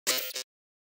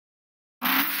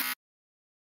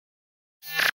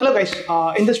Hello guys,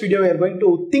 in this video we are going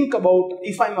to think about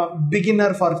if I'm a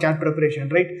beginner for CAT preparation,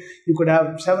 right? You could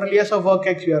have several years of work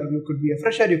experience, you could be a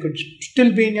fresher, you could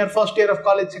still be in your first year of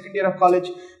college, second year of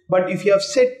college, but if you have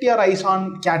set your eyes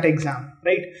on CAT exam,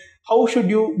 right? How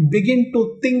should you begin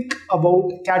to think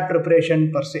about CAT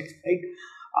preparation per se,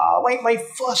 right? My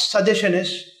first suggestion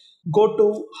is go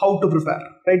to how to prepare,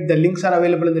 right? The links are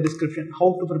available in the description.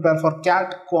 How to prepare for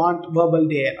CAT, Quant, Verbal,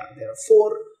 DILR. There are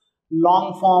 4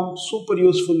 long form super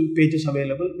useful pages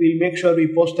available. We'll make sure we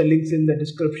post the links in the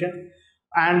description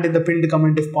and in the pinned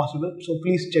comment if possible, so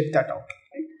please check that out,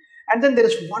 right? And then there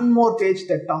is one more page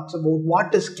that talks about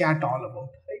what is CAT all about,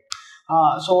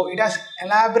 right? So it has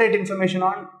elaborate information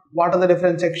on what are the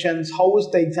different sections, how is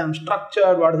the exam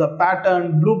structured, what is the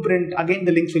pattern, blueprint. Again,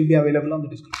 the links will be available on the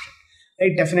description,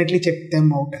 right? Definitely check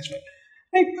them out as well,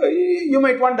 right? You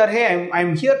might wonder, hey,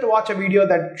 I'm here to watch a video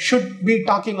that should be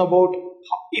talking about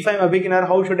if I'm a beginner,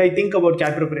 how should I think about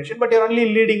CAT preparation? But you're only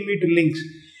leading me to links.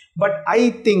 But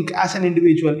I think as an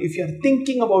individual, if you're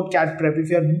thinking about CAT prep, if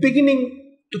you're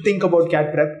beginning to think about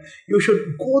CAT prep, you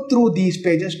should go through these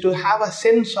pages to have a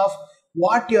sense of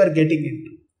what you're getting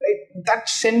into, right? That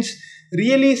sense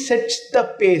really sets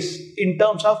the pace in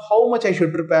terms of how much I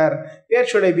should prepare, where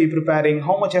should I be preparing,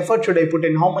 how much effort should I put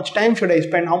in, how much time should I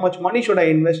spend, how much money should I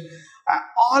invest.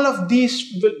 All of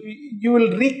these, you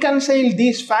will reconcile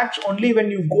these facts only when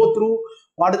you go through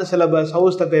what is the syllabus, how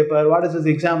is the paper, what is this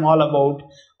exam all about,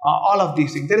 all of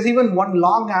these things. There is even one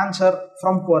long answer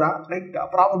from Quora, right?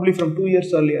 Probably from 2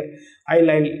 years earlier. I'll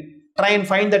try and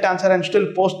find that answer and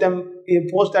still post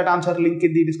that answer link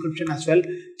in the description as well.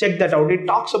 Check that out. It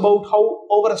talks about how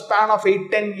over a span of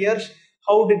 8-10 years,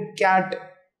 how did CAT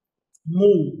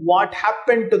move, what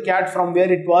happened to CAT from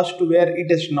where it was to where it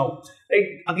is now, right?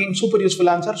 Again, super useful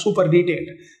answer, super detailed.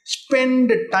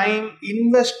 Spend time,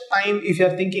 invest time if you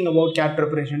are thinking about CAT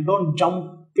preparation. Don't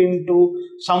jump into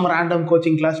some random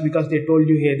coaching class because they told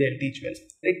you, hey, they'll teach well,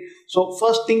 right? So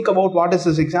first think about what is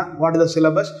this exam, what is the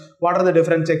syllabus, what are the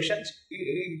different sections.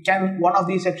 Can one of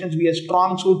these sections be a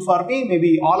strong suit for me?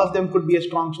 Maybe all of them could be a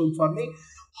strong suit for me.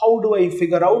 How do I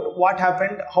figure out what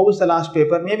happened? How is the last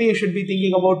paper? Maybe you should be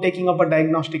thinking about taking up a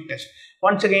diagnostic test.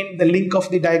 Once again, the link of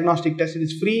the diagnostic test, it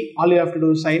is free. All you have to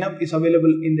do is sign up. Is available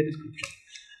in the description,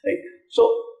 right? So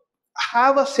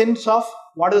have a sense of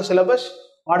what is the syllabus,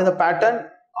 what is the pattern,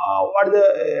 what is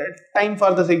the time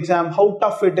for this exam, how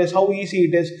tough it is, how easy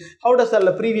it is, how does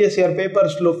the previous year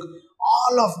papers look.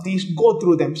 All of these, go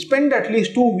through them. Spend at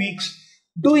least 2 weeks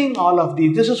doing all of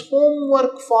these. This is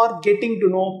homework for getting to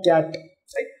know CAT.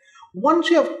 Right? Once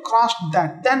you have crossed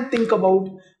that, then think about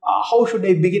how should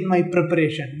I begin my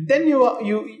preparation. Then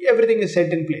everything is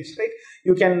set in place, right?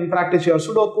 You can practice your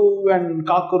Sudoku and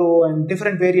Kakuro and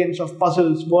different variants of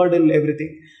puzzles, Wordle,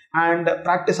 everything, and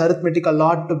practice arithmetic a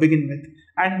lot to begin with.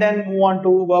 And then move on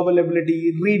to verbal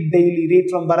ability, read daily, read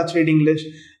from Bharath's reading list,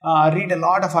 read a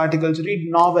lot of articles,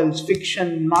 read novels,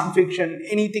 fiction, non-fiction,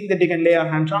 anything that you can lay your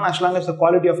hands on as long as the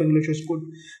quality of English is good,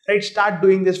 right? Start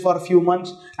doing this for a few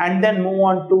months and then move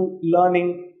on to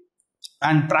learning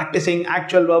and practicing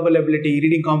actual verbal ability,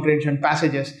 reading comprehension,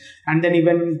 passages, and then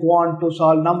even go on to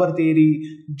solve number theory,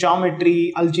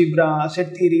 geometry, algebra,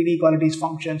 set theory, inequalities,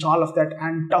 functions, all of that,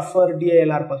 and tougher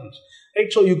DILR puzzles.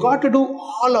 Right? So you got to do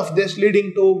all of this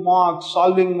leading to mocks,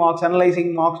 solving mocks,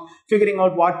 analyzing mocks, figuring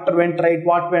out what went right,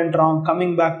 what went wrong,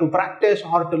 coming back to practice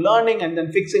or to learning, and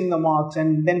then fixing the mocks,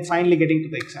 and then finally getting to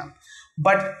the exam.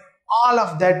 But all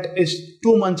of that is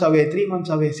 2 months away, 3 months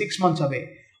away, 6 months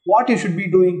away. What you should be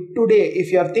doing today,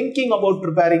 if you are thinking about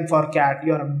preparing for CAT,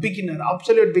 you are a beginner,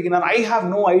 absolute beginner, I have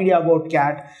no idea about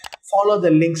CAT, follow the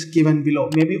links given below.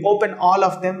 Maybe open all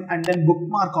of them and then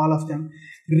bookmark all of them.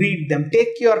 Read them.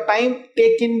 Take your time,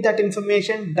 take in that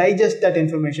information, digest that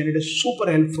information. It is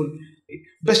super helpful.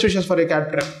 Best wishes for your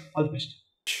CAT prep. All the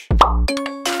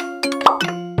best.